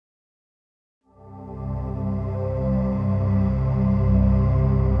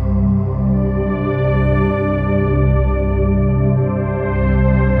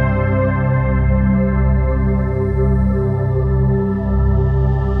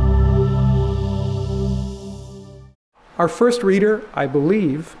Our first reader, I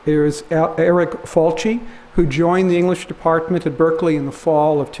believe, is Eric Falchi, who joined the English department at Berkeley in the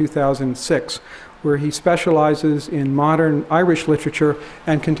fall of 2006, where he specializes in modern Irish literature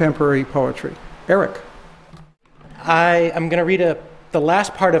and contemporary poetry. Eric. I am going to read the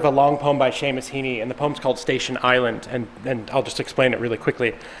last part of a long poem by Seamus Heaney, and the poem's called Station Island, and I'll just explain it really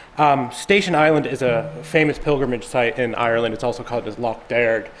quickly. Station Island is a famous pilgrimage site in Ireland. It's also called as Loch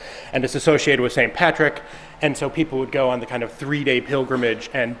Derg, and it's associated with St. Patrick, and so people would go on the kind of 3-day pilgrimage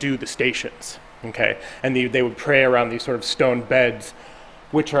and do the stations, okay? And they would pray around these sort of stone beds,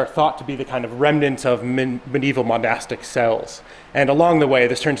 which are thought to be the kind of remnants of medieval monastic cells. And along the way,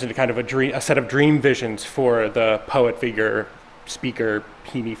 this turns into kind of a set of dream visions for the poet figure, speaker,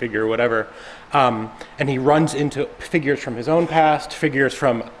 Heaney figure, whatever. And he runs into figures from his own past, figures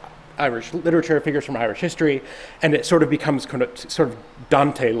from Irish literature, figures from Irish history, and it sort of becomes sort of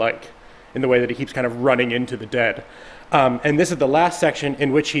Dante-like in the way that he keeps kind of running into the dead. And this is the last section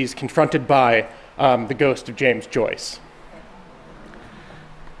in which he's confronted by the ghost of James Joyce.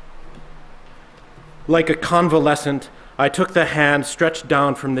 Like a convalescent, I took the hand stretched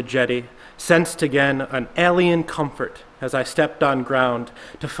down from the jetty, sensed again an alien comfort as I stepped on ground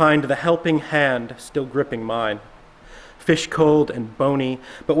to find the helping hand still gripping mine. Fish cold and bony,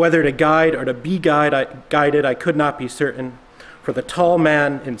 but whether to guide or to be guided I could not be certain, for the tall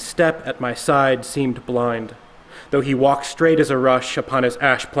man in step at my side seemed blind, though he walked straight as a rush upon his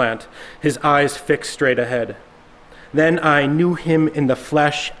ash plant, his eyes fixed straight ahead. Then I knew him in the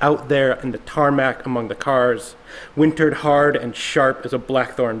flesh out there in the tarmac among the cars, wintered hard and sharp as a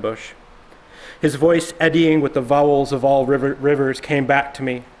blackthorn bush. His voice eddying with the vowels of all rivers came back to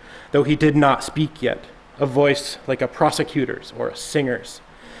me, though he did not speak yet, a voice like a prosecutor's or a singer's,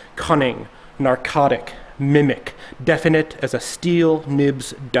 cunning, narcotic, mimic, definite as a steel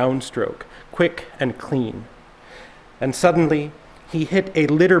nib's downstroke, quick and clean. And suddenly he hit a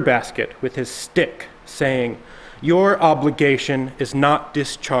litter basket with his stick, saying, "Your obligation is not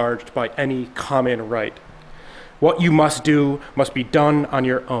discharged by any common right. What you must do must be done on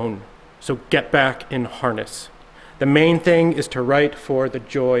your own, so get back in harness. The main thing is to write for the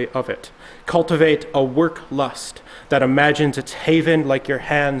joy of it. Cultivate a work lust that imagines its haven like your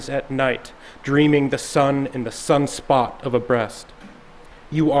hands at night, dreaming the sun in the sunspot of a breast.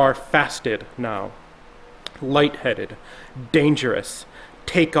 You are fasted now, lightheaded, dangerous.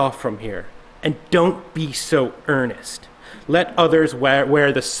 Take off from here. And don't be so earnest. Let others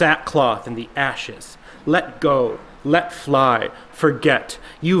wear the sackcloth and the ashes. Let go, let fly, forget.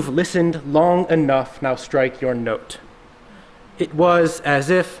 You've listened long enough, now strike your note." It was as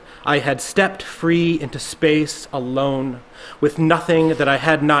if I had stepped free into space alone, with nothing that I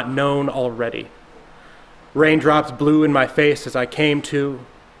had not known already. Raindrops blew in my face as I came to.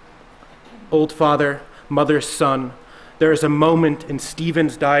 Old father, mother's son, there is a moment in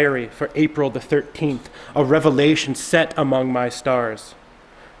Stephen's diary for April the 13th, a revelation set among my stars.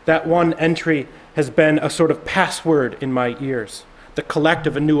 That one entry has been a sort of password in my ears, the collect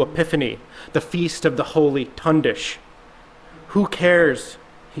of a new epiphany, the feast of the holy Tundish. Who cares,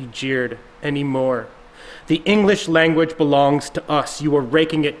 he jeered, anymore? The English language belongs to us. You are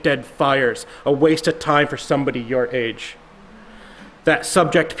raking at dead fires, a waste of time for somebody your age. That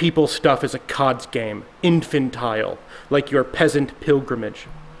subject people stuff is a cod's game, infantile, like your peasant pilgrimage.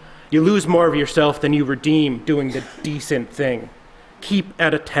 You lose more of yourself than you redeem doing the decent thing. Keep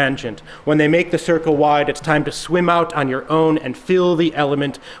at a tangent. When they make the circle wide, it's time to swim out on your own and fill the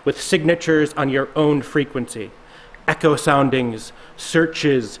element with signatures on your own frequency. Echo soundings,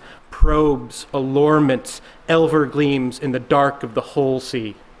 searches, probes, allurements, elver gleams in the dark of the whole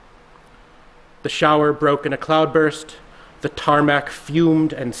sea. The shower broke in a cloudburst. The tarmac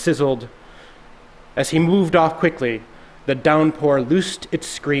fumed and sizzled. As he moved off quickly, the downpour loosed its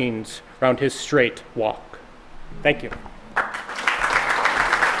screens round his straight walk. Thank you.